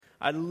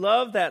I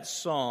love that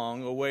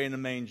song, Away in the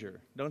Manger.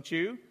 Don't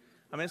you?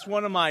 I mean, it's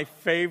one of my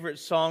favorite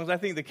songs. I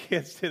think the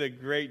kids did a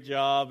great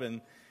job,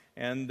 and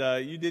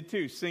you did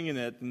too, singing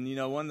it. And, you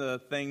know, one of the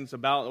things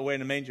about Away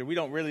in the Manger, we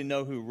don't really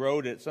know who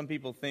wrote it. Some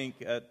people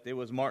think it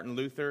was Martin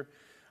Luther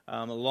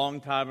a long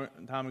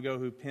time ago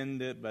who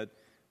penned it, but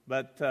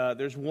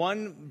there's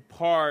one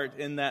part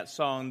in that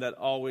song that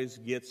always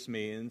gets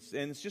me, and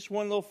it's just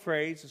one little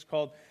phrase. It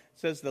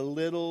says, "The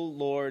little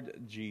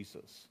Lord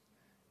Jesus."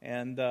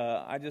 And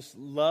I just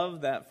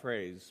love that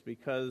phrase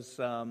because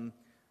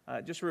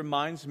it just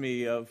reminds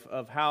me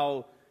of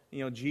how,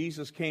 you know,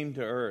 Jesus came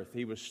to earth.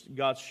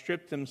 God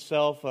stripped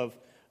himself of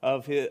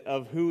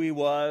who he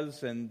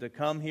was, and to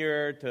come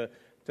here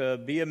to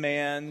be a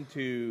man,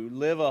 to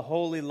live a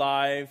holy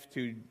life,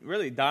 to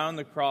really die on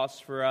the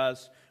cross for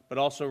us, but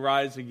also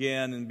rise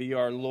again and be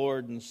our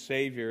Lord and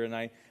Savior.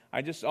 And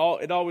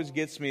it always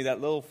gets me,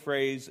 that little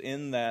phrase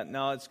in that.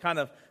 Now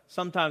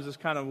sometimes it's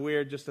kind of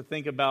weird just to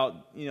think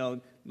about, you know,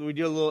 we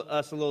do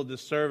us a little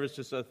disservice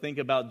just to think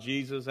about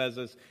Jesus as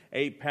this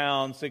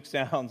 8-pound,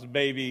 6-ounce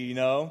baby, you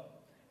know.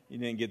 You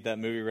didn't get that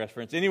movie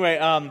reference. Anyway,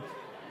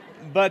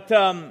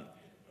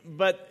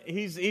 but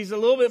he's a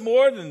little bit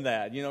more than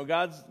that. You know,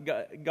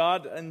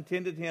 God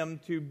intended him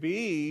to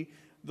be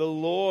the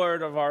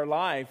Lord of our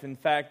life. In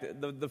fact,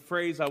 the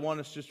phrase I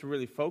want us just to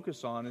really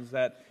focus on is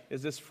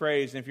this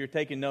phrase, and if you're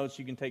taking notes,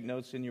 you can take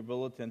notes in your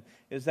bulletin,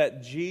 is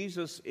that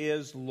Jesus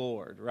is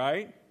Lord,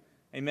 right?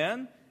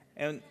 Amen?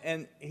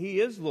 And he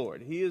is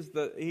Lord. He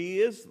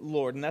is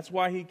Lord, and that's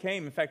why he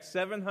came. In fact,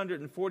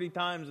 740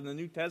 times in the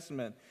New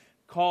Testament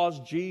calls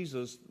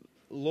Jesus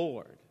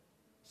Lord.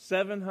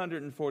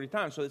 740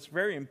 times. So it's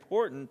very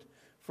important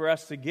for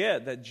us to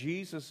get that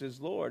Jesus is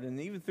Lord. And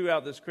even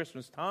throughout this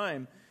Christmas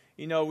time,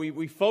 you know,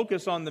 we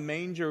focus on the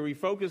manger, we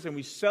focus and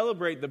we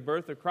celebrate the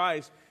birth of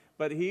Christ,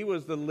 but he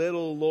was the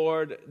little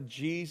Lord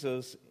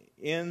Jesus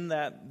in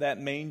that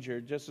manger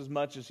just as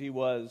much as he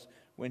was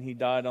when he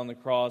died on the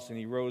cross and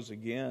he rose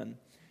again.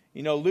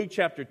 You know, Luke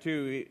chapter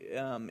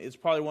 2 is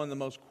probably one of the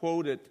most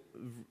quoted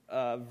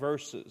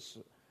verses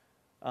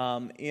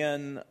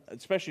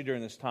especially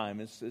during this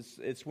time.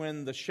 It's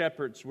when the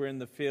shepherds were in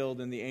the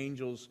field and the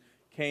angels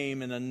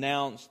came and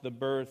announced the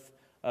birth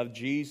of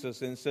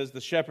Jesus. And it says the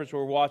shepherds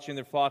were watching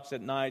their flocks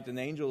at night, and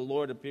the angel of the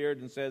Lord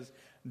appeared and says,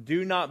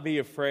 "Do not be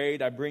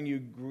afraid. I bring you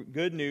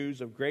good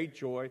news of great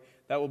joy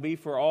that will be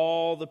for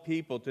all the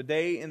people.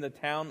 Today in the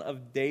town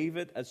of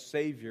David a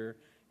Savior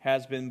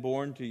has been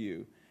born to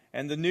you."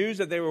 And the news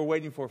that they were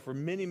waiting for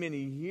many, many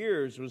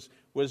years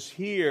was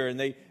here. And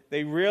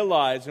they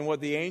realized in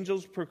what the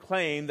angels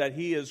proclaimed that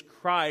he is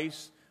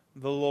Christ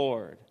the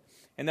Lord.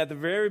 And at the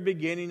very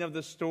beginning of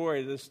the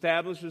story, it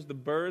establishes the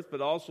birth, but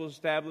also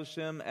establishes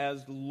him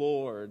as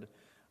Lord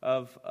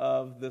of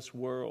this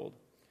world.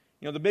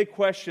 You know, the big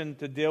question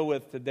to deal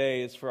with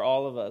today is for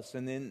all of us,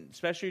 and then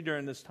especially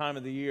during this time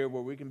of the year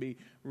where we can be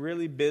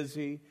really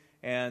busy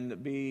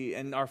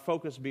and our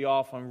focus be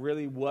off on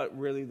what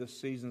the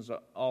season's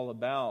all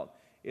about,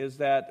 is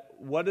that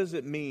what does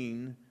it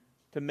mean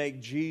to make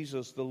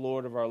Jesus the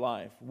Lord of our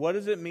life? What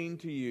does it mean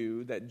to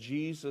you that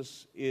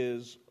Jesus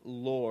is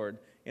Lord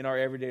in our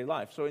everyday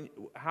life? So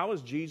how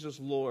is Jesus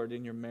Lord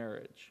in your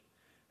marriage?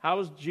 How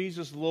is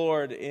Jesus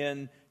Lord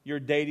in your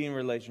dating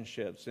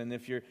relationships? And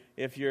if you're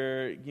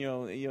you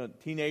know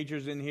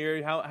teenagers in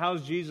here, how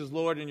is Jesus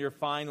Lord in your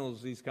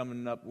finals these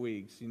coming up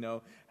weeks? You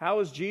know, how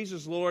is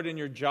Jesus Lord in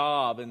your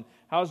job? And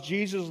how is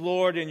Jesus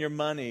Lord in your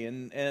money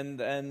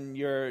and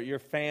your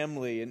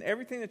family and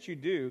everything that you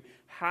do?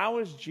 How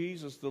is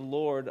Jesus the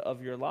Lord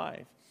of your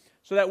life?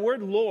 So that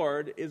word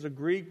Lord is a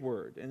Greek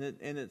word, and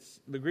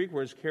the Greek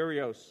word is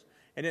kyrios,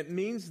 and it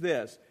means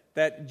this: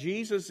 that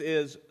Jesus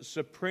is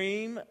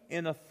supreme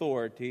in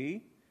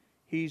authority.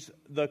 He's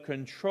the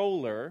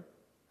controller,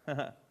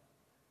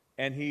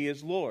 and he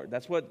is Lord.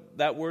 That's what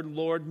that word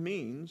Lord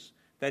means,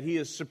 that he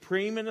is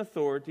supreme in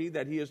authority,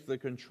 that he is the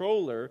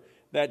controller,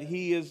 that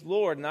he is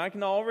Lord. And I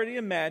can already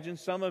imagine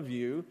some of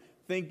you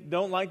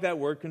don't like that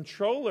word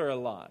controller a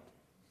lot.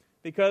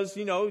 Because,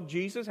 you know,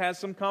 Jesus has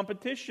some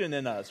competition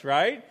in us,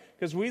 right?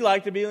 Because we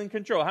like to be in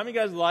control. How many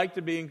guys like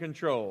to be in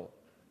control?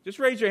 Just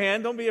raise your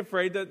hand. Don't be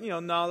afraid to,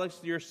 acknowledge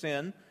your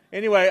sin.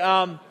 Anyway,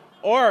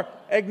 or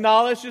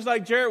acknowledge, just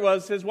like Jarrett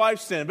was, his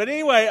wife's sin. But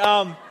anyway,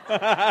 I'm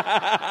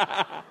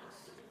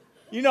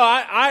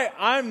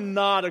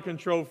not a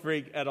control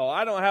freak at all.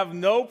 I don't have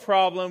no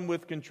problem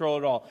with control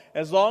at all.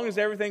 As long as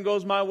everything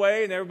goes my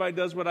way and everybody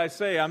does what I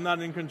say, I'm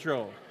not in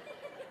control.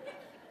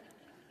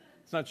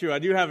 It's not true. I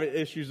do have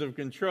issues of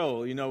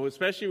control,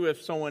 especially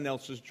if someone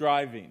else is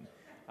driving.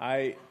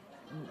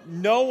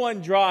 No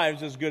one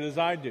drives as good as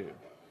I do,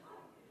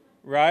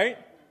 right?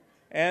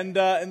 And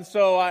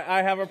so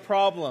I have a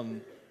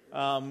problem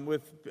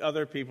with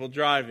other people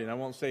driving. I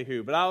won't say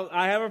who, but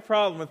I have a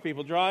problem with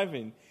people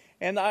driving.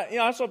 And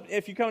also,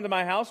 if you come to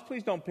my house,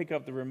 please don't pick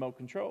up the remote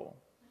control,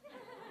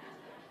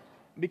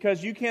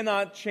 because you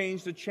cannot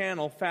change the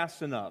channel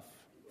fast enough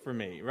for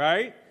me,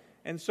 right?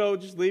 And so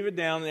just leave it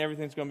down, and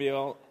everything's going to be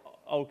all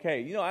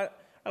okay. I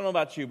don't know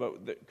about you,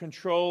 but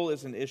control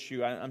is an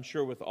issue, I'm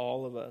sure, with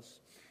all of us.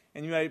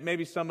 And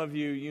maybe some of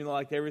you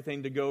like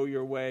everything to go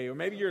your way. Or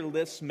maybe you're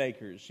list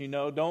makers.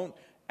 Don't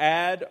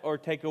add or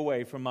take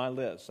away from my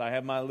list. I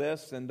have my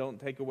list, and don't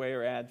take away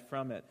or add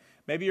from it.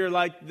 Maybe you're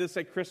like this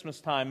at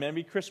Christmas time.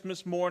 Maybe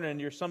Christmas morning,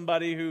 you're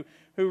somebody who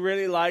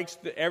really likes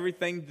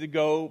everything to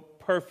go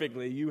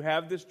perfectly. You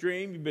have this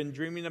dream you've been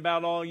dreaming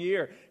about all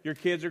year. Your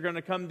kids are going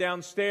to come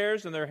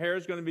downstairs and their hair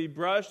is going to be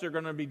brushed. They're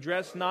going to be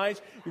dressed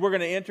nice. We're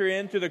going to enter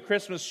into the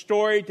Christmas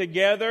story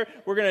together.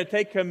 We're going to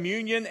take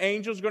communion.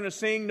 Angels are going to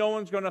sing. No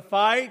one's going to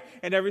fight.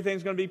 And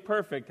everything's going to be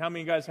perfect. How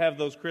many of you guys have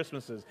those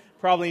Christmases?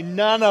 Probably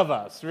none of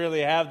us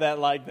really have that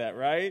like that,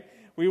 right?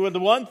 We would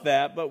want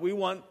that, but we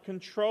want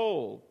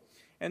control.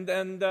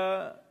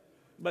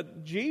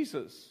 But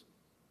Jesus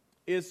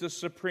is the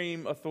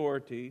supreme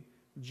authority.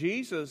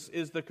 Jesus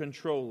is the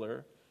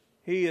controller.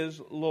 He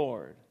is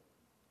Lord.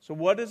 So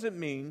what does it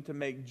mean to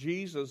make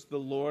Jesus the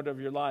Lord of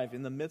your life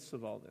in the midst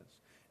of all this?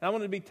 And I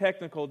want to be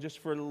technical just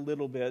for a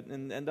little bit,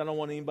 and I don't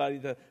want anybody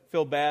to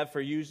feel bad for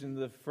using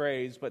the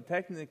phrase, but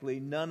technically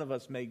none of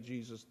us make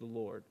Jesus the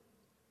Lord.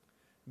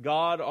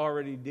 God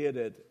already did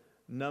it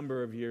a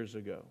number of years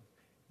ago.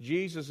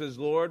 Jesus is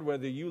Lord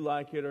whether you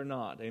like it or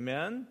not.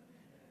 Amen?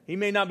 He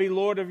may not be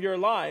Lord of your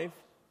life,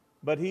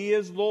 but He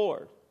is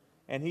Lord.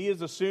 And He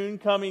is a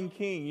soon-coming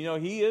King.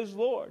 He is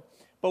Lord.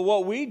 But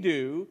what we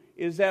do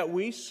is that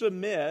we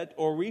submit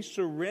or we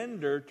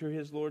surrender to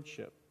His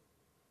Lordship.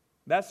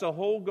 That's the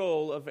whole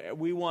goal of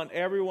we want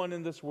everyone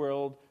in this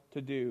world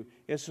to do,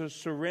 is to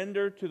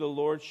surrender to the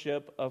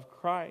Lordship of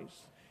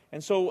Christ.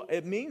 And so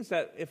it means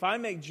that if I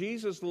make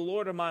Jesus the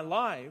Lord of my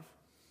life,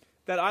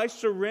 that I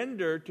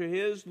surrender to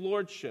His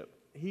Lordship.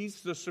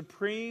 He's the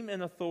supreme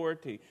in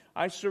authority.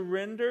 I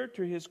surrender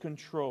to His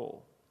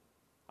control.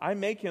 I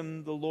make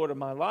Him the Lord of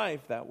my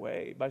life that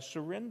way, by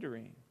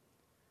surrendering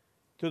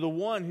to the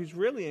one who's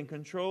really in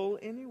control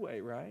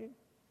anyway, right?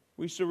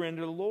 We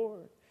surrender to the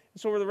Lord.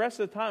 And so for the rest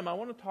of the time, I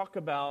want to talk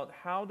about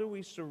how do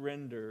we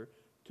surrender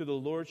to the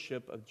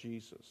Lordship of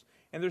Jesus.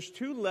 And there's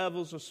two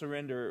levels of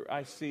surrender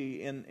I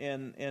see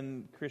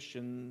in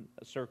Christian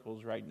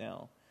circles right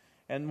now.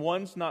 And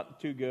one's not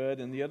too good,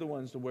 and the other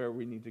one's to where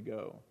we need to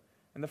go.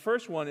 And the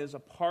first one is a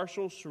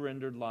partial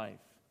surrendered life.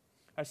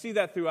 I see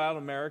that throughout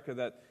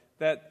America,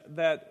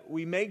 that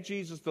we make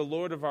Jesus the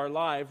Lord of our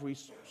life. We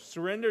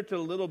surrender to a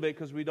little bit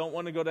because we don't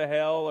want to go to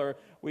hell, or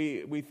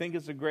we think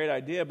it's a great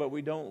idea, but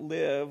we don't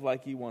live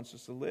like He wants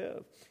us to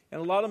live. And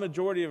a lot of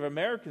majority of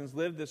Americans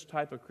live this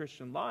type of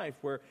Christian life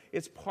where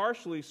it's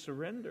partially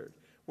surrendered,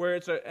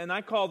 where and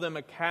I call them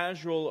a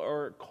casual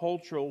or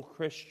cultural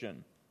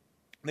Christian.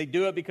 They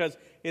do it because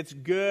it's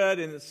good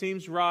and it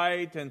seems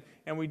right,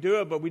 and we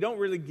do it, but we don't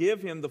really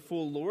give Him the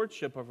full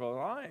lordship of our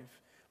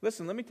life.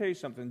 Listen, let me tell you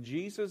something.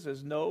 Jesus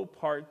is no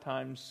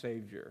part-time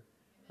Savior,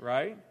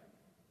 right?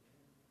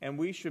 And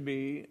we should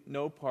be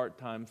no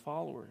part-time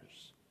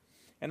followers.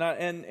 And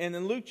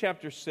in Luke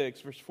chapter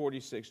 6, verse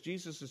 46,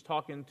 Jesus is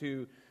talking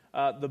to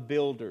the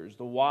builders,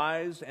 the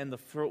wise and the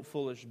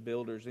foolish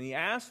builders. And He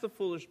asked the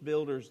foolish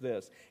builders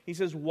this. He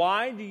says,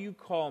 "Why do you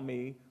call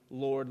me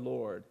Lord,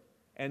 Lord,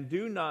 and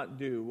do not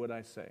do what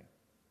I say?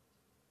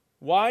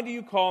 Why do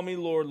you call me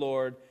Lord,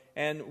 Lord,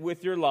 and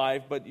with your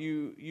life, but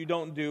you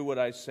don't do what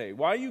I say?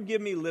 Why do you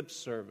give me lip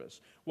service?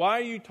 Why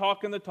are you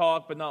talking the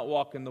talk but not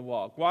walking the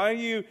walk? Why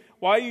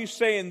are you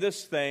saying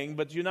this thing,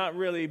 but you're not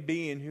really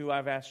being who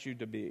I've asked you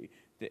to be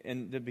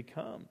and to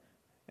become?"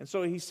 And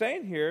so He's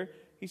saying here,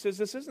 He says,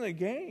 this isn't a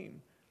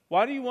game.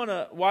 Why do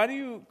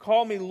you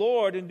call me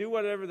Lord and do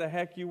whatever the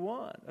heck you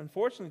want?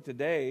 Unfortunately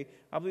today,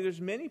 I believe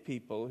there's many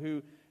people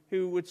who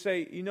would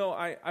say,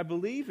 I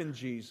believe in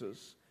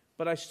Jesus,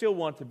 but I still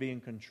want to be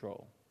in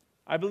control.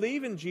 I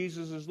believe in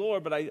Jesus as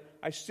Lord, but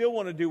I still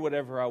want to do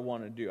whatever I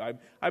want to do.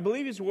 I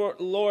believe He's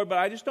Lord, but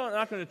I just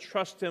not going to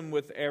trust Him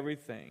with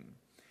everything.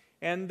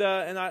 And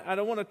I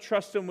don't want to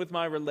trust Him with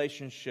my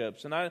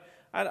relationships. And I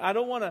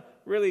don't want to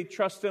really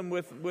trust Him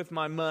with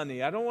my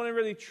money. I don't want to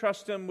really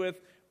trust Him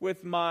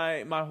with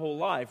my whole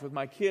life, with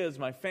my kids,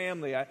 my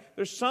family.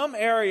 There's some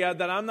area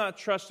that I'm not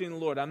trusting the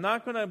Lord. I'm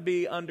not going to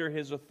be under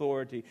His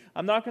authority.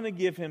 I'm not going to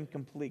give Him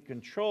complete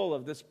control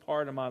of this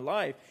part of my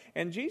life.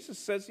 And Jesus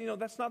says,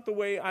 that's not the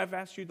way I've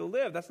asked you to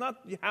live. That's not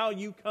how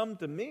you come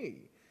to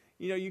me.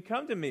 You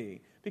come to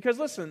me. Because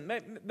listen,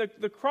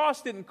 the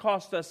cross didn't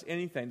cost us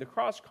anything. The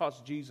cross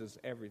cost Jesus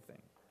everything.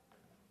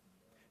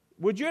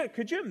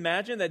 Could you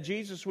imagine that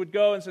Jesus would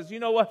go and says, "You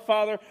know what,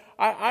 Father,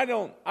 I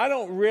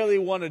don't really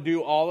want to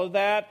do all of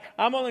that.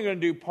 I'm only going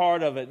to do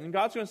part of it." And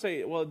God's going to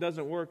say, "Well, it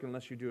doesn't work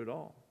unless you do it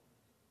all."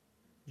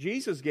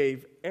 Jesus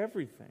gave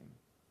everything.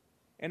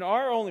 And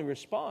our only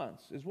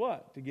response is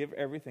what? To give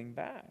everything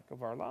back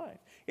of our life.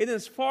 It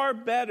is far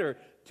better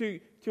to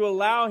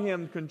allow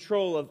Him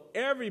control of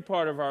every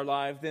part of our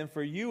life than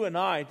for you and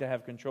I to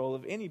have control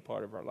of any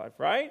part of our life,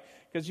 right?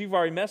 Because you've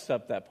already messed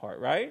up that part,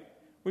 right?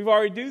 We've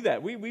already do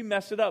that. We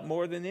mess it up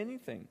more than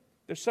anything.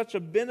 There's such a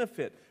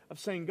benefit of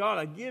saying, "God,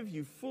 I give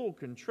you full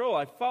control.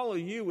 I follow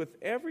you with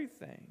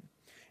everything."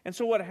 And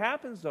so what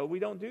happens, though, we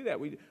don't do that.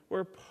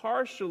 We're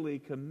partially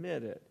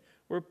committed.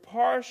 We're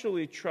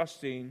partially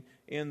trusting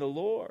in the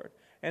Lord.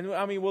 And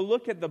I mean, we'll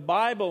look at the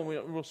Bible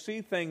and we'll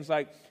see things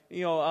like,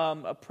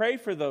 pray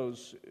for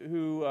those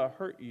who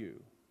hurt you,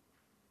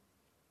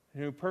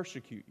 who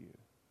persecute you.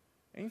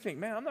 And you think,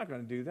 man, I'm not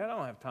going to do that. I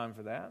don't have time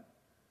for that.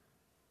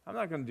 I'm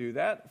not going to do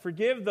that.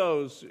 Forgive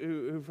those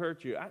who've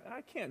hurt you.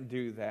 I can't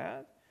do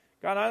that.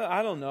 God,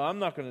 I don't know. I'm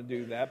not going to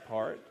do that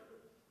part.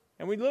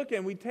 And we look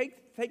and we take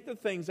the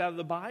things out of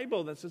the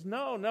Bible that says,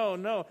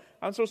 no.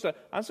 I'm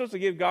supposed to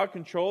give God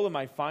control of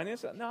my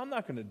finances. No, I'm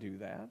not going to do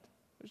that.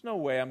 There's no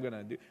way I'm going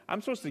to do.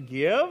 I'm supposed to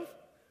give?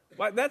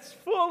 Why, that's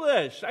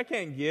foolish. I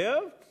can't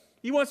give.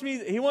 He wants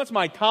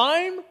my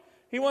time.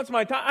 He wants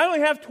my time. I only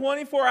have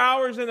 24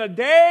 hours in a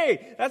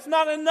day. That's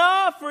not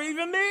enough for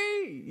even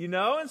me,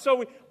 And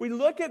so we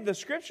look at the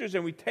Scriptures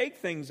and we take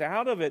things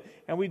out of it,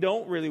 and we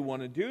don't really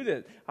want to do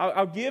that.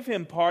 I'll give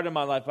Him part of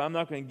my life, but I'm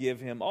not going to give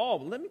Him all.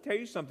 But let me tell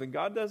you something.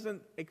 God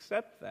doesn't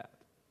accept that.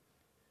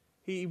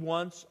 He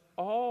wants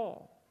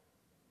all.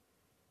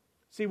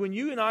 See, when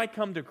you and I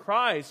come to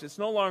Christ, it's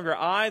no longer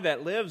I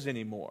that lives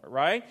anymore,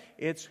 right?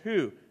 It's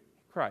who?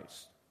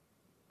 Christ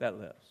that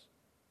lives.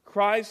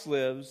 Christ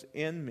lives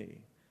in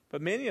me.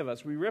 But many of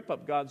us, we rip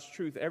up God's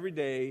truth every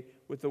day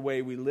with the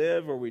way we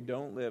live or we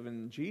don't live.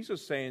 And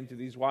Jesus saying to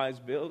these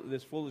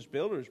this foolish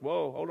builders,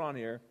 whoa, hold on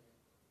here.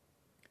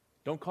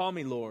 Don't call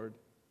me Lord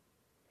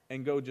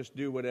and go just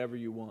do whatever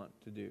you want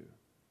to do.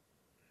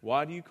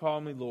 Why do you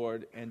call me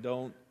Lord and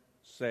don't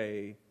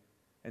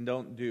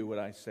do what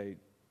I say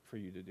for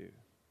you to do?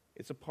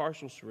 It's a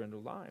partial surrender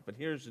life. But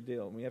here's the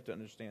deal, and we have to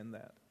understand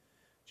that.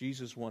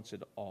 Jesus wants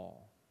it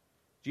all.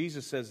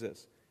 Jesus says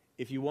this,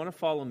 if you want to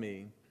follow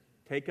me,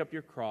 take up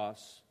your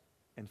cross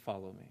and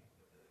follow me.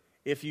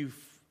 If you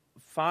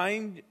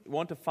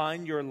want to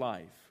find your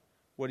life,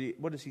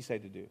 what does He say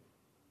to do?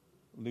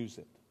 Lose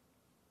it.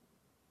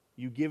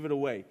 You give it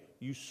away.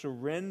 You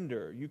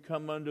surrender. You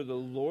come under the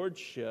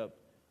lordship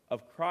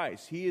of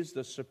Christ. He is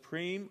the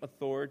supreme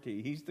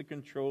authority. He's the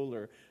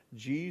controller.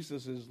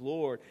 Jesus is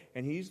Lord.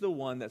 And He's the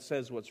one that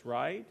says what's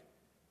right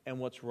and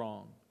what's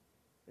wrong.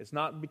 It's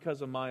not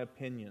because of my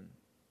opinion,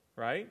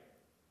 right?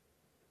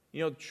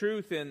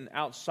 Truth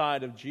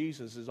outside of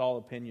Jesus is all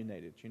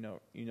opinionated. You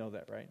know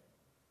that, right?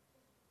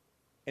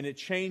 And it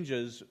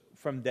changes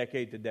from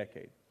decade to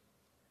decade.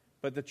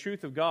 But the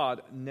truth of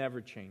God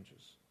never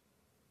changes.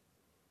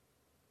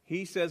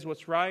 He says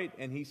what's right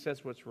and He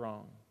says what's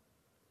wrong.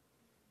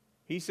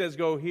 He says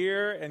go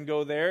here and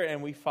go there,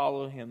 and we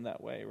follow Him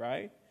that way,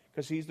 right?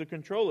 Because He's the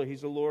controller.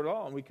 He's the Lord of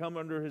all. And we come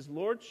under His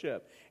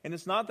lordship. And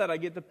it's not that I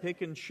get to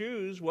pick and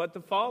choose what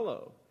to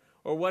follow,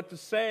 or what to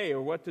say,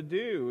 or what to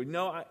do.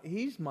 No,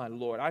 He's my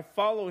Lord. I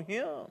follow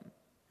Him.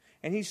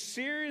 And He's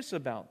serious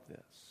about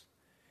this.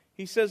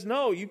 He says,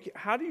 no,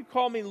 how do you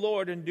call me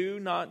Lord and do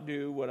not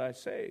do what I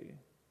say?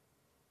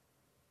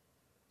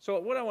 So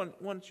what I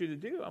want you to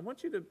do, I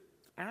want you to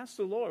ask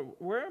the Lord,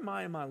 where am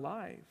I in my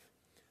life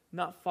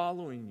not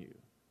following you?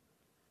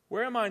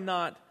 Where am I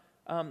not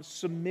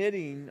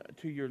submitting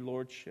to your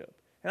Lordship?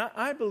 And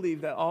I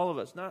believe that all of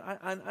us,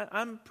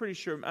 I'm pretty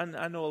sure,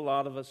 I know a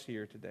lot of us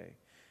here today,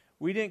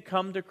 we didn't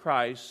come to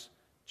Christ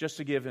just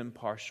to give Him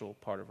partial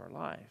part of our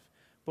life.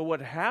 But what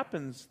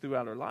happens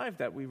throughout our life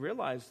that we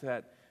realize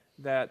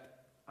that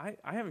I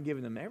haven't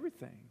given Him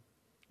everything.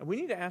 And we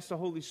need to ask the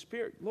Holy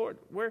Spirit, Lord,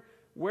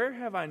 where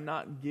have I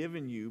not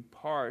given you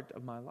part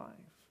of my life?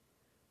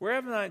 Where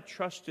have I not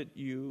trusted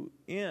you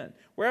in?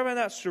 Where have I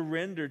not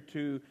surrendered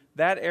to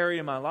that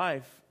area of my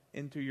life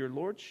into your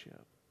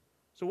Lordship?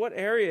 So what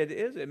area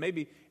is it? It may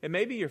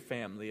be your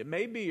family. It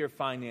may be your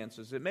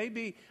finances. It may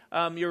be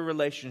your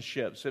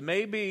relationships. It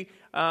may be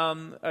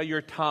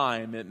your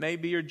time. It may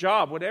be your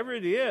job. Whatever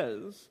it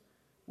is,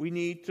 we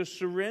need to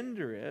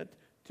surrender it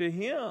to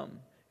Him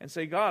and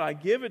say, God, I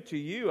give it to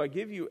you. I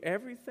give you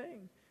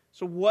everything.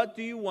 So what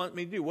do you want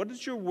me to do? What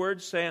does your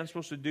word say I'm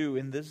supposed to do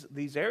in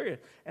these areas?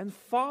 And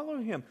follow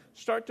Him.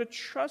 Start to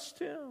trust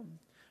Him.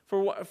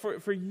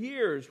 For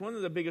years, one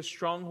of the biggest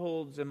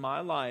strongholds in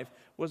my life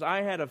was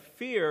I had a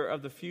fear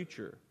of the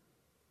future.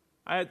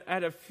 I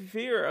had a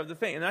fear of the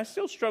thing. And I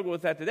still struggle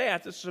with that today. I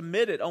have to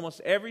submit it almost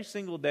every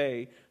single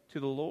day to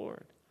the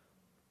Lord.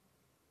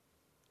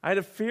 I had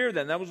a fear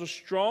then. That was a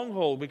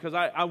stronghold because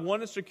I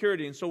wanted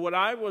security. And so what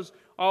I was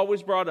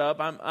always brought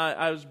up,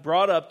 I was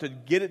brought up to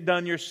get it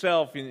done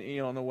yourself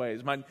in the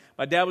ways. My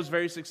dad was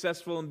very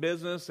successful in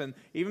business, and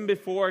even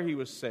before he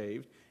was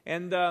saved.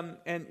 And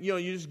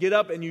you just get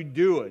up and you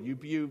do it.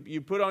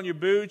 You put on your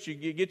boots, you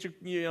get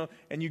your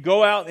and you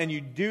go out and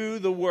you do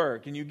the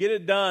work and you get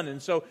it done. And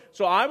so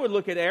I would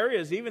look at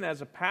areas, even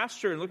as a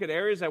pastor, and look at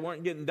areas that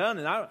weren't getting done,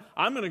 and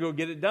I'm going to go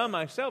get it done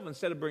myself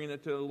instead of bringing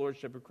it to the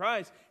Lordship of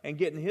Christ and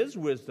getting His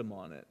wisdom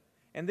on it.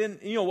 And then,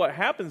 what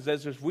happens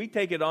is if we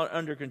take it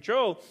under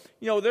control,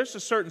 there's a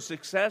certain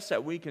success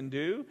that we can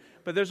do,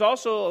 but there's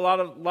also a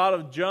lot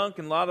of junk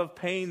and a lot of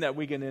pain that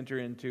we can enter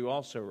into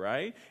also,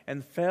 right?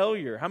 And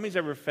failure. How many's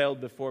ever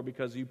failed before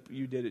because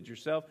you did it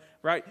yourself,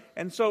 right?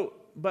 And so,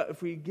 but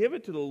if we give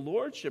it to the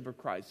Lordship of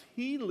Christ,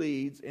 He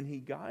leads and He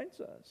guides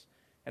us.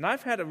 And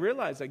I've had to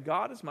realize that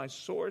God is my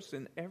source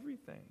in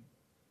everything.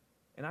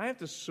 And I have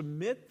to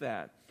submit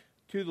that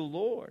to the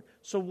Lord.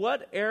 So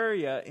what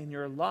area in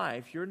your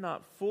life you're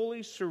not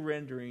fully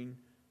surrendering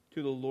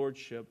to the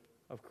lordship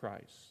of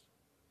Christ?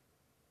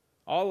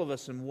 All of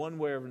us in one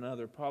way or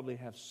another probably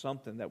have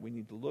something that we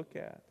need to look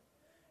at.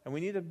 And we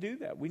need to do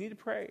that. We need to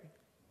pray.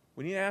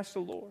 We need to ask the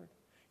Lord.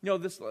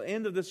 This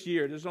end of this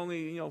year, there's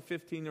only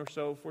 15 or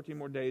so, 14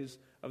 more days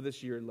of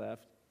this year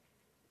left.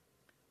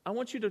 I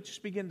want you to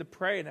just begin to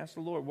pray and ask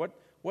the Lord,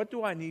 what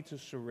do I need to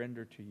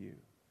surrender to you?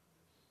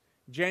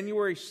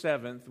 January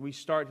 7th, we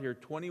start here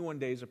 21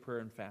 days of prayer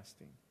and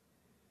fasting.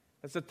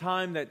 That's a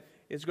time that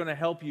is going to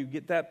help you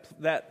get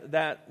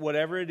that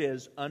whatever it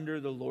is under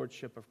the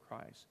lordship of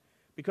Christ.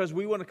 Because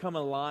we want to come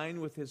aligned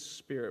with His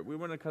Spirit. We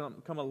want to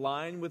come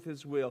aligned with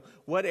His will.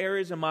 What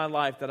areas in my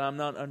life that I'm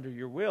not under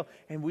your will?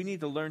 And we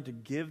need to learn to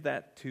give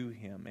that to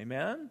Him.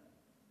 Amen?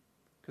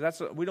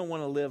 Because we don't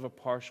want to live a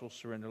partial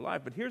surrender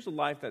life. But here's a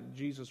life that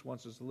Jesus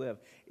wants us to live,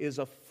 is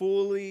a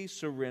fully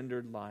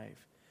surrendered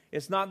life.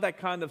 It's not that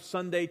kind of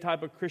Sunday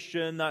type of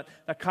Christian, not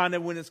that kind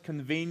of when it's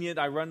convenient,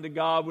 I run to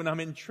God when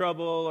I'm in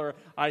trouble or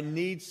I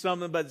need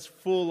something, but it's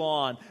full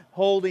on,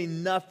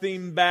 holding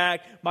nothing back.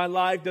 My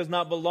life does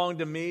not belong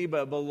to me,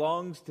 but it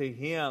belongs to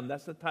Him.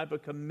 That's the type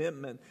of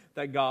commitment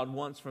that God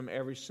wants from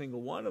every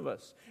single one of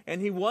us.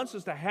 And He wants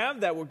us to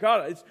have that with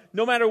God. It's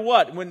no matter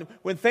what.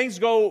 When things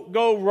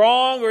go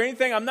wrong or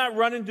anything, I'm not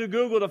running to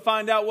Google to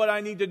find out what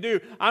I need to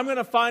do. I'm going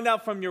to find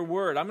out from your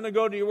Word. I'm going to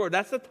go to your Word.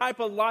 That's the type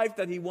of life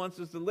that He wants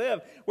us to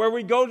live, where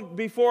we go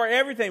before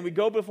everything. We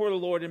go before the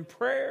Lord in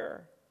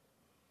prayer.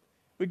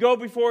 We go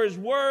before His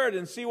Word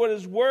and see what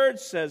His Word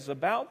says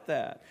about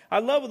that. I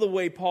love the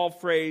way Paul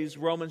phrased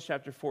Romans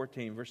chapter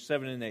 14, verse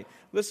 7 and 8.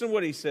 Listen to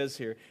what he says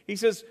here. He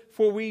says,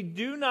 "For we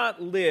do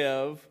not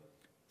live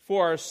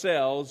for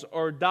ourselves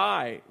or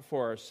die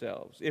for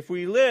ourselves." If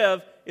we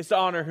live, it's to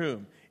honor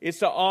whom? It's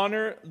to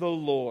honor the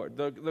Lord,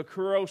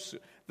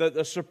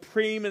 the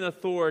supreme in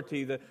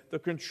authority, the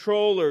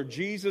controller.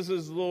 Jesus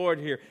is Lord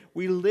here.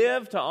 We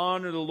live to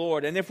honor the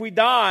Lord. And if we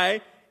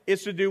die,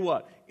 it's to do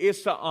what?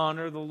 It's to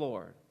honor the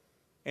Lord.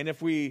 And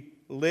if we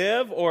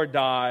live or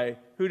die,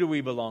 who do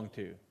we belong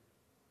to?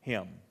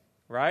 Him,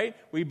 right?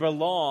 We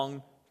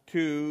belong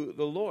to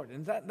the Lord.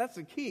 And that's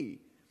the key.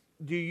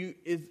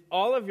 Is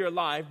all of your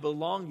life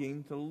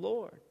belonging to the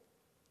Lord?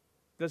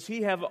 Does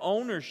He have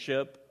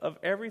ownership of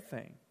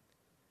everything?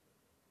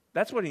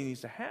 That's what He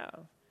needs to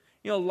have.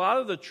 A lot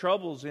of the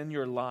troubles in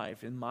your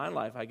life, in my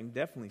life, I can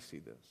definitely see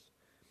this,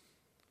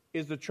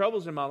 is the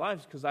troubles in my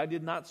life because I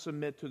did not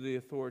submit to the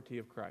authority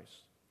of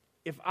Christ.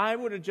 If I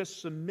would have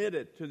just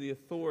submitted to the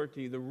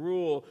authority, the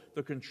rule,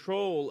 the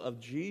control of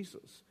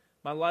Jesus,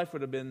 my life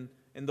would have been,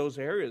 in those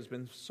areas,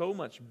 been so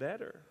much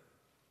better.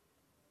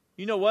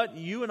 You know what?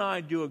 You and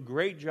I do a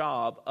great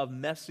job of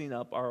messing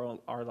up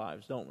our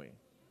lives, don't we?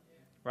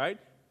 Right?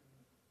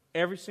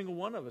 Every single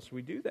one of us,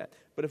 we do that.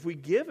 But if we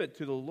give it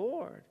to the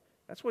Lord,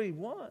 that's what He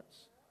wants.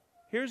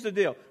 Here's the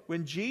deal.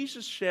 When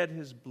Jesus shed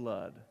His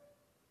blood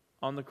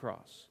on the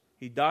cross,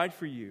 He died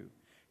for you.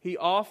 He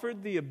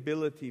offered the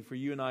ability for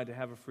you and I to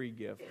have a free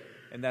gift,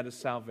 and that is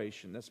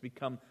salvation. That's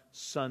become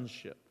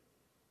sonship.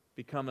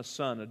 Become a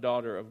son, a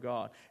daughter of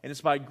God. And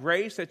it's by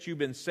grace that you've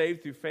been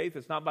saved through faith.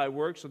 It's not by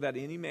works so that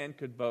any man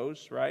could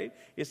boast, right?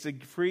 It's a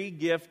free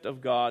gift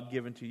of God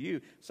given to you.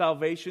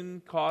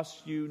 Salvation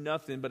costs you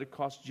nothing, but it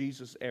costs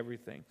Jesus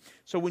everything.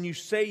 So when you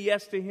say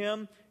yes to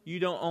Him, you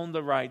don't own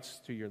the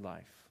rights to your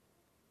life.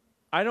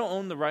 I don't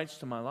own the rights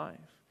to my life.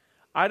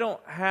 I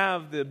don't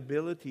have the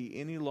ability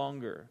any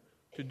longer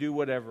to do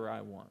whatever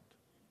I want.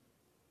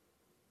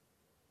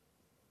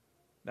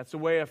 That's the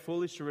way a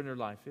fully surrendered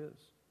life is.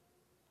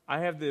 I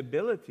have the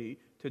ability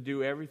to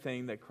do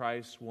everything that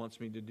Christ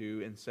wants me to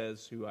do and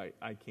says who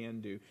I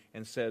can do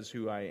and says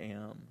who I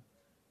am.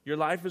 Your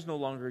life is no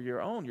longer your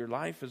own. Your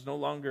life is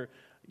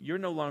you're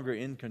no longer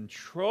in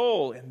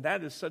control. And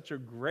that is such a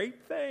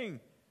great thing,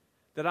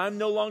 that I'm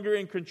no longer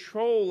in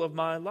control of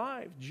my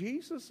life.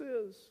 Jesus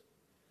is.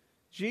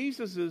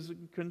 Jesus is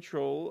in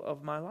control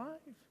of my life.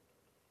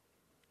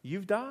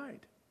 You've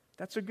died.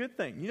 That's a good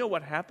thing. You know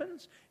what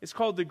happens? It's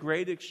called the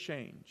great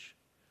exchange.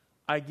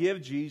 I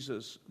give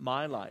Jesus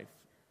my life,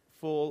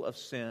 full of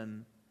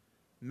sin,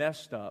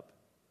 messed up,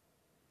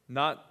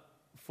 not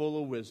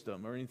full of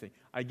wisdom or anything.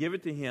 I give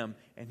it to Him,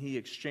 and He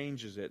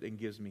exchanges it and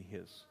gives me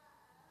His.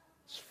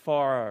 It's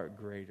far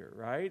greater,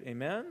 right?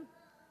 Amen?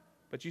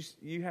 But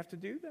you have to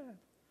do that.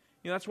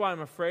 That's why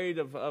I'm afraid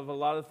of a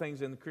lot of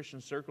things in the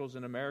Christian circles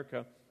in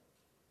America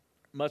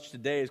much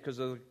today, is because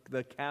of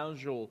the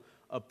casual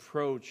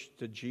approach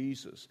to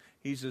Jesus.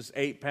 He's this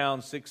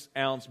 8-pound,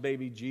 6-ounce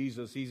baby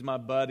Jesus. He's my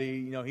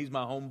buddy. He's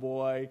my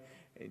homeboy.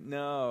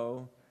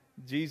 No,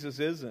 Jesus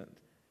isn't.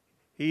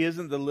 He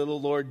isn't the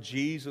little Lord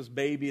Jesus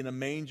baby in a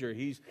manger.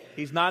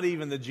 He's not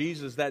even the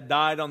Jesus that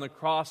died on the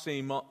cross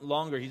any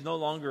longer. He's no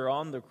longer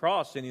on the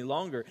cross any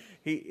longer.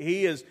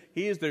 He is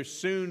their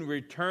soon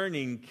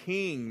returning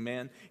King,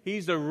 man.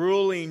 He's the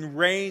ruling,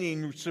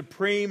 reigning,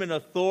 supreme in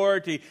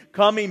authority,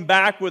 coming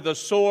back with a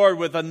sword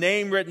with a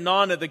name written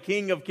on it, the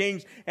King of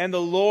Kings and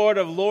the Lord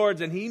of Lords.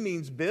 And He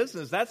means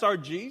business. That's our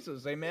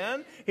Jesus,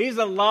 amen? He's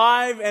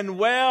alive and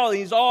well.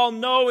 He's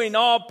all-knowing,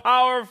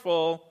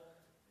 all-powerful,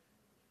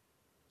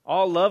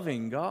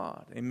 all-loving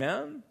God.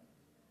 Amen?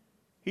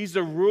 He's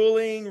the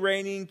ruling,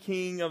 reigning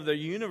King of the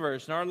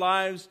universe. In our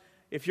lives,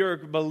 if you're a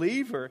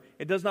believer,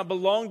 it does not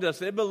belong to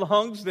us. It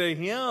belongs to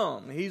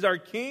Him. He's our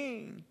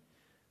King.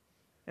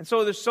 And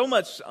so there's so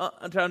much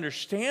to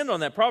understand on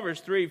that. Proverbs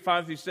 3,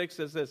 5 through 6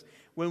 says this: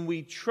 when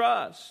we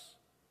trust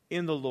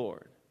in the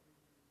Lord,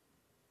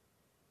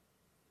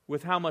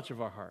 with how much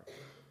of our heart?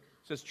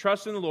 It says,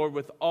 trust in the Lord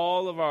with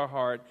all of our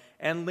heart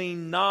and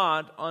lean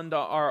not unto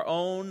our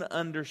own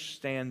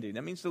understanding.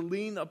 That means to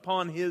lean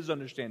upon His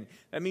understanding.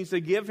 That means to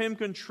give Him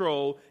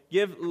control.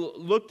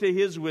 Look to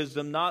His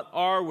wisdom, not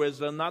our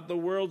wisdom, not the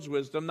world's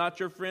wisdom, not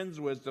your friend's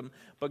wisdom,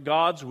 but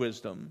God's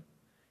wisdom.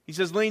 He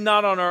says, lean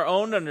not on our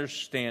own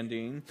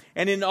understanding,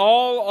 and in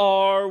all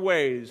our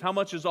ways. How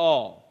much is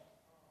all?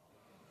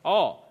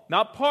 All.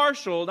 Not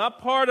partial,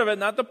 not part of it,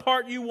 not the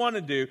part you want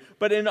to do,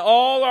 but in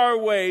all our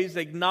ways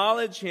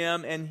acknowledge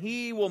Him, and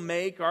He will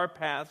make our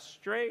path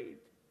straight.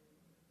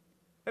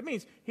 That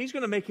means He's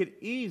going to make it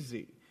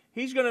easy.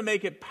 He's going to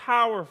make it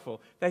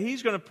powerful, that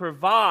He's going to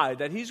provide,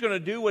 that He's going to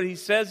do what He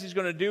says He's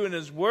going to do in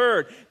His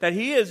Word, that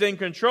He is in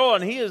control,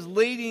 and He is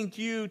leading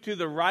you to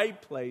the right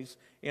place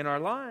in our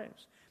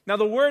lives. Now,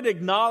 the word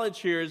acknowledge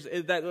here is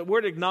that the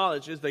word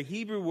acknowledge is the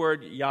Hebrew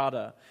word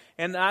yada.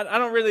 And I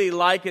don't really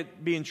like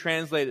it being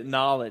translated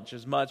knowledge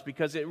as much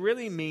because it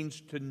really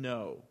means to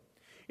know.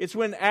 It's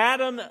when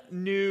Adam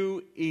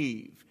knew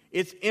Eve.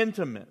 It's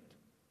intimate.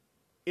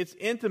 It's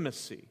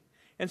intimacy.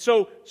 And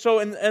so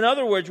in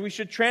other words, we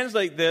should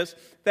translate this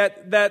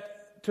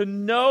that to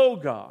know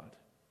God,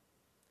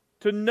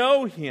 to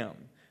know Him.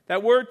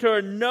 That word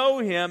to know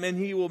Him, and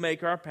He will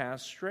make our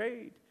path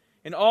straight.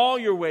 In all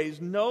your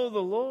ways, know the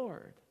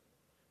Lord.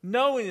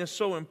 Knowing is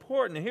so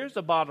important. And here's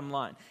the bottom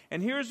line.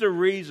 And here's the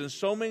reason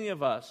so many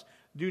of us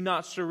do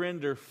not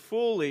surrender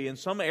fully in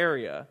some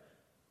area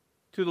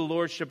to the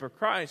Lordship of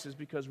Christ is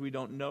because we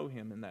don't know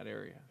Him in that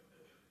area.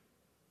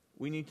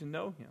 We need to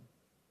know Him.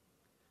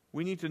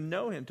 We need to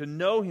know Him. To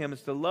know Him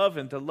is to love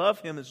Him. To love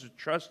Him is to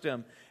trust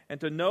Him.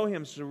 And to know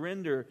Him,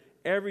 surrender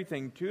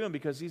everything to Him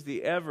because He's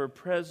the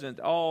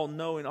ever-present,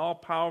 all-knowing,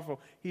 all-powerful.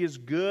 He is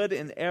good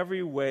in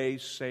every way,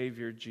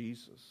 Savior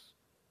Jesus.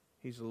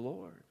 He's the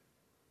Lord.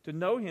 To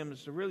know Him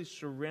is to really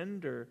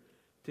surrender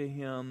to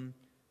Him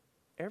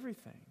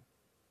everything.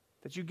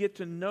 That you get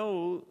to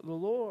know the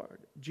Lord.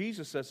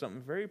 Jesus says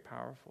something very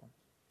powerful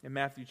in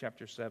Matthew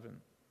chapter 7.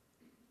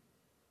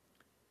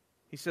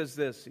 He says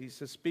this. He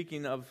says,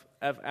 speaking of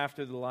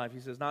after the life, He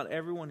says, not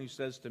everyone who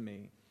says to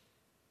me,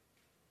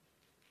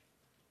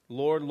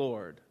 Lord,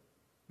 Lord.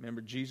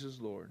 Remember, Jesus,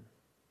 Lord.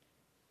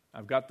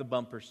 I've got the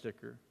bumper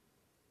sticker.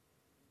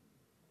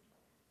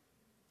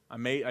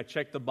 I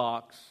checked the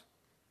box.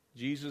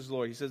 Jesus,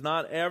 Lord. He says,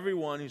 not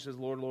everyone who says,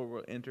 Lord, Lord,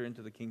 will enter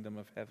into the kingdom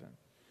of heaven,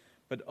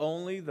 but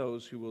only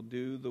those who will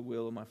do the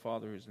will of my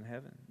Father who is in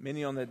heaven.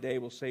 Many on that day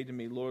will say to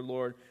me, Lord,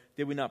 Lord,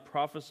 did we not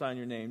prophesy in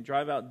your name,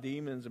 drive out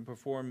demons, and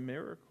perform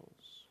miracles?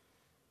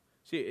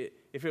 See,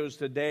 if it was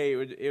today,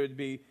 it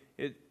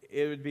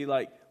would be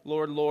like,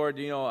 Lord, Lord,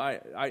 you know,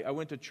 I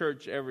went to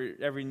church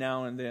every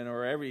now and then,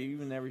 or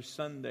even every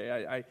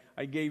Sunday.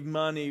 I gave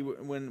money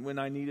when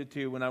I needed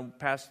to, when I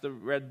passed the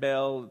red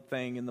bell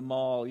thing in the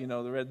mall, you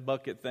know, the red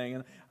bucket thing,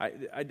 and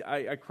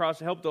I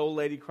helped the old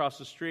lady cross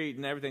the street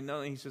and everything.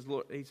 No, He says,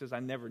 Lord, He says, I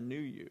never knew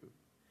you.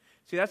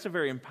 See, that's a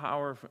very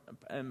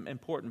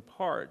important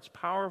part. It's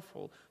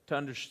powerful to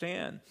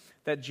understand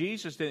that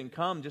Jesus didn't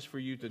come just for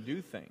you to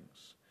do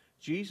things.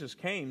 Jesus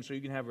came so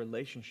you can have a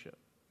relationship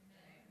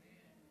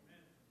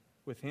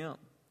with Him.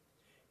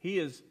 He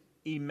is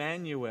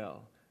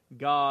Emmanuel,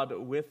 God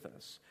with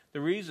us. The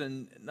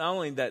reason, not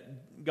only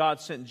that God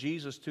sent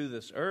Jesus to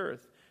this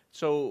earth,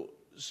 so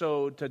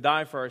to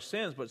die for our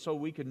sins, but so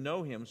we could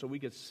know Him, so we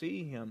could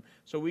see Him,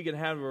 so we could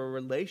have a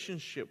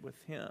relationship with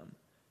Him.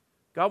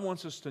 God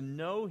wants us to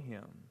know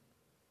Him,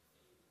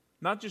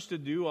 not just to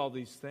do all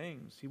these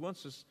things. He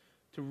wants us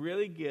to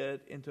really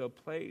get into a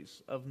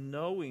place of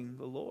knowing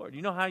the Lord.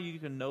 You know how you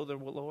can know the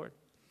Lord?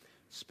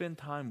 Spend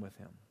time with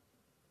Him.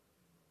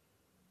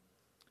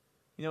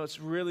 You know, it's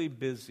really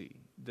busy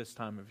this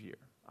time of year.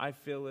 I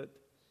feel it.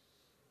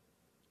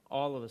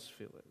 All of us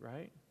feel it,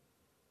 right?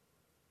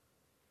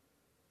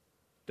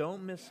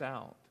 Don't miss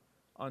out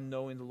on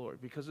knowing the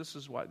Lord, because this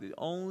is why. The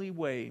only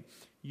way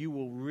you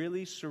will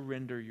really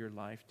surrender your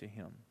life to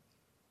Him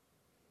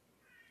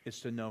is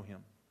to know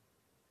Him.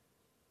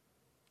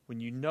 When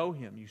you know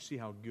Him, you see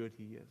how good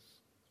He is,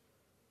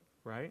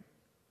 right?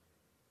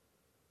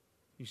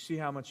 You see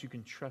how much you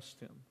can trust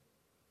Him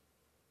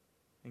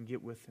and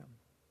get with Him.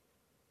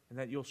 And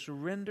that you'll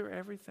surrender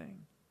everything.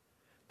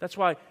 That's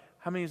why,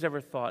 how many has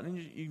ever thought, and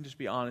you can just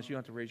be honest, you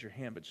don't have to raise your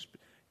hand, but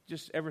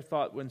just ever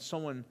thought when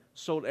someone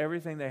sold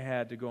everything they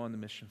had to go on the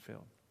mission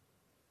field?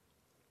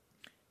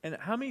 And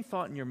how many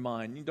thought in your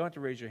mind, you don't have to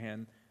raise your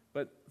hand,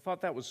 but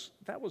thought that was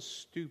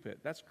stupid,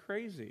 that's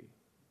crazy.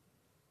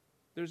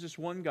 There's this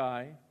one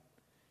guy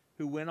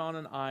who went on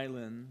an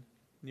island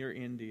near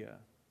India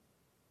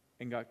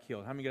and got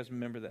killed. How many of you guys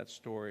remember that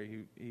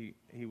story?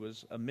 He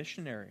was a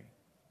missionary.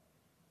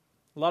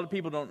 A lot of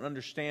people don't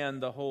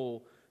understand the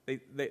whole,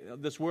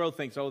 this world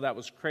thinks, oh, that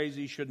was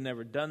crazy, should have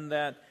never done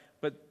that.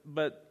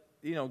 But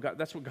you know, God,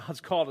 that's what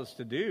God's called us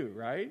to do,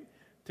 right?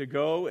 To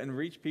go and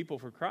reach people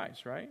for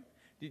Christ, right?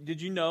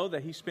 Did you know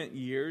that he spent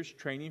years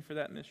training for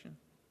that mission?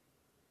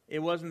 It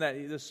wasn't that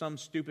he was some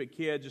stupid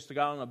kid just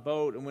got on a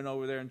boat and went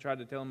over there and tried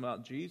to tell them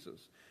about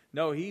Jesus.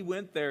 No, he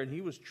went there and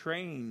he was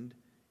trained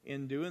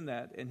in doing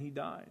that, and he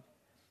died.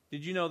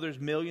 Did you know there's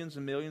millions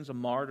and millions of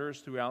martyrs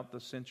throughout the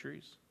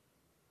centuries?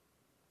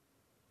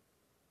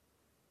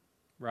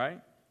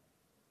 Right?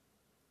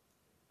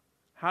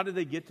 How did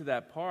they get to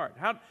that part?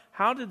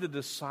 How did the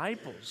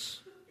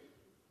disciples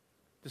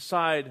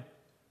decide?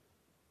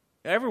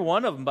 Every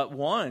one of them but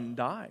one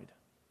died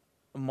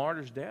a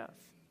martyr's death.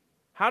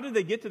 How did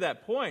they get to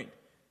that point?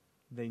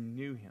 They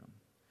knew him.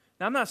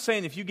 Now, I'm not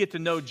saying if you get to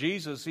know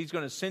Jesus, he's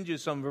going to send you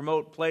to some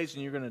remote place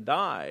and you're going to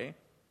die,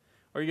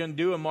 or you're going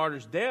to do a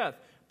martyr's death.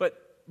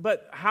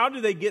 But how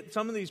do they get,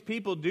 some of these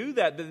people do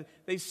that?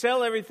 They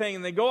sell everything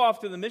and they go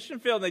off to the mission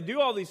field and they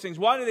do all these things.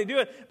 Why do they do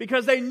it?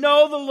 Because they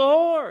know the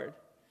Lord.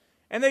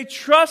 And they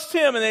trust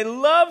him and they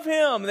love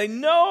him. And they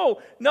know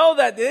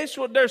that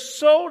they're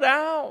sold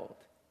out.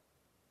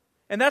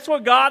 And that's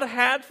what God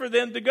had for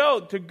them to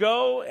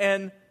go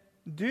and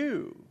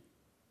do.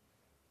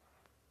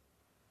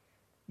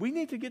 We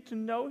need to get to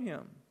know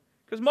him.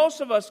 Because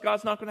most of us,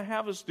 God's not going to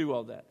have us do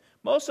all that.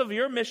 Most of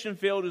your mission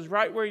field is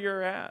right where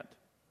you're at.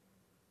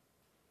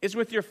 It's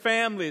with your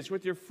family, it's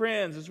with your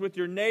friends, it's with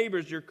your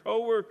neighbors, your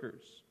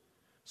coworkers.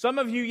 Some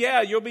of you,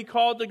 you'll be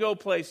called to go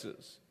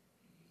places.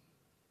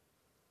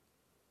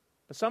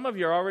 But some of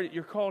you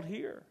you're called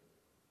here.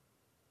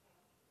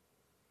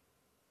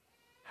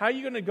 How are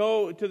you going to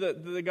go to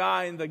the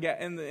guy in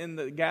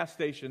the gas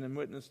station and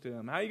witness to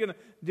him? How are you going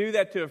to do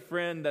that to a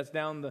friend that's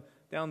down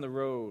the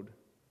road?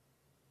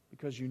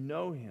 Because you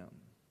know him.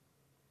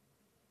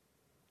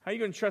 How are you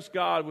going to trust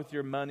God with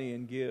your money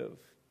and give?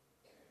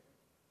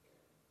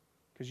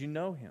 Because you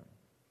know him.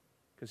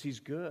 Because he's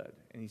good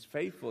and he's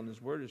faithful and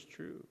his word is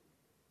true.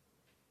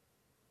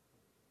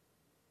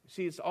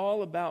 See, it's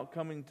all about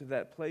coming to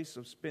that place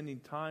of spending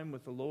time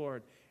with the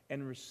Lord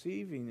and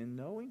receiving and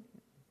knowing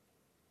him.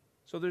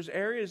 So there's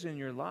areas in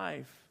your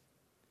life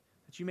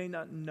that you may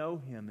not know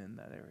him in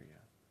that area.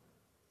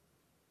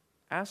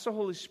 Ask the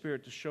Holy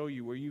Spirit to show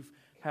you where you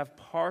have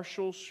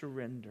partial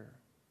surrender.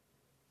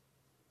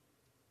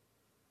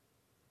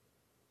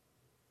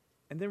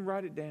 And then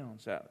write it down.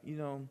 So,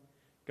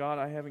 God,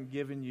 I haven't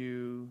given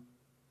you,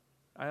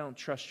 I don't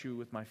trust you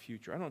with my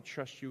future. I don't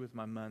trust you with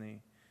my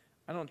money.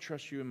 I don't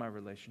trust you in my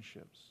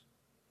relationships.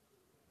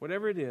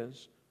 Whatever it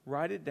is,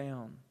 write it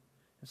down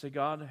and say,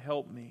 God,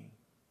 help me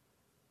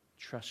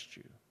trust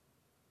you.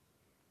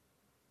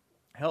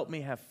 Help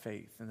me have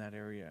faith in that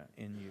area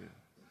in you.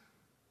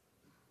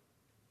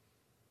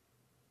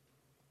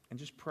 And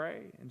just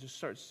pray and just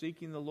start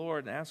seeking the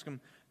Lord and ask him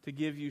to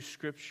give you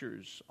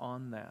scriptures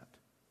on that.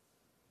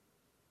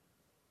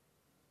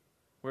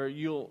 Where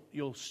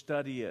you'll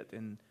study it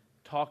and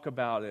talk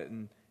about it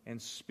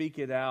and speak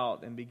it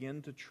out and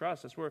begin to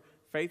trust. That's where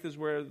faith is,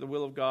 where the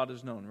will of God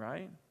is known,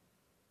 right?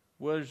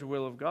 Where's the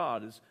will of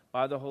God? Is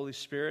by the Holy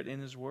Spirit in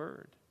his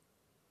word.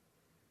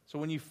 So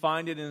when you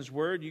find it in his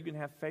word, you can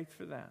have faith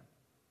for that.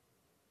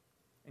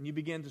 And you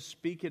begin to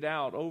speak it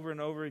out over and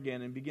over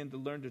again and begin to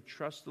learn to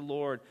trust the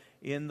Lord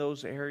in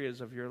those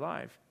areas of your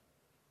life.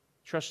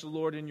 Trust the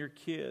Lord in your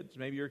kids.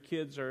 Maybe your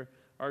kids are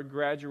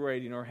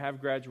graduating or have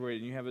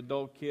graduated, and you have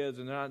adult kids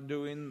and they're not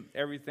doing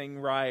everything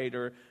right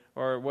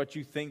or what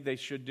you think they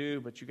should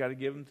do, but you got to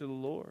give them to the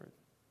Lord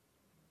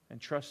and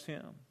trust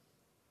him.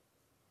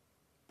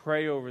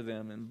 Pray over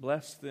them and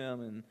bless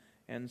them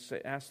and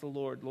say, ask the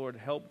Lord,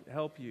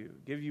 help you,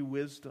 give you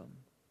wisdom.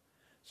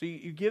 So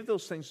you give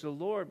those things to the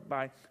Lord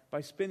by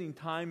spending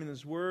time in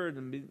his word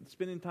and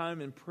spending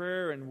time in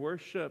prayer and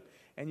worship,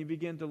 and you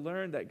begin to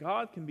learn that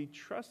God can be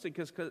trusted,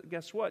 because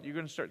guess what? You're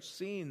going to start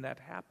seeing that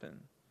happen.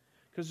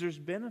 Because there's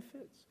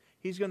benefits.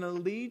 He's going to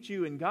lead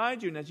you and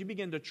guide you. And as you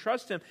begin to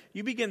trust him,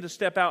 you begin to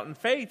step out in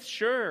faith,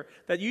 sure,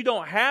 that you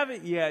don't have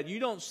it yet. You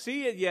don't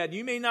see it yet.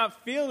 You may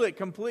not feel it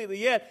completely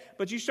yet.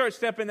 But you start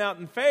stepping out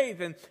in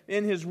faith and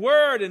in his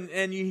word,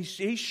 and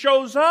he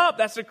shows up.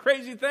 That's the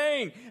crazy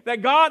thing.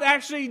 That God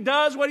actually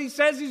does what he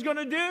says he's going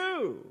to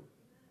do.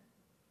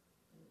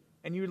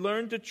 And you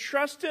learn to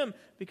trust him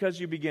because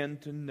you begin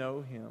to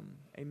know him.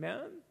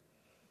 Amen?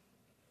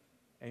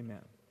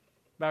 Amen.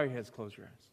 Bow your heads, close your eyes.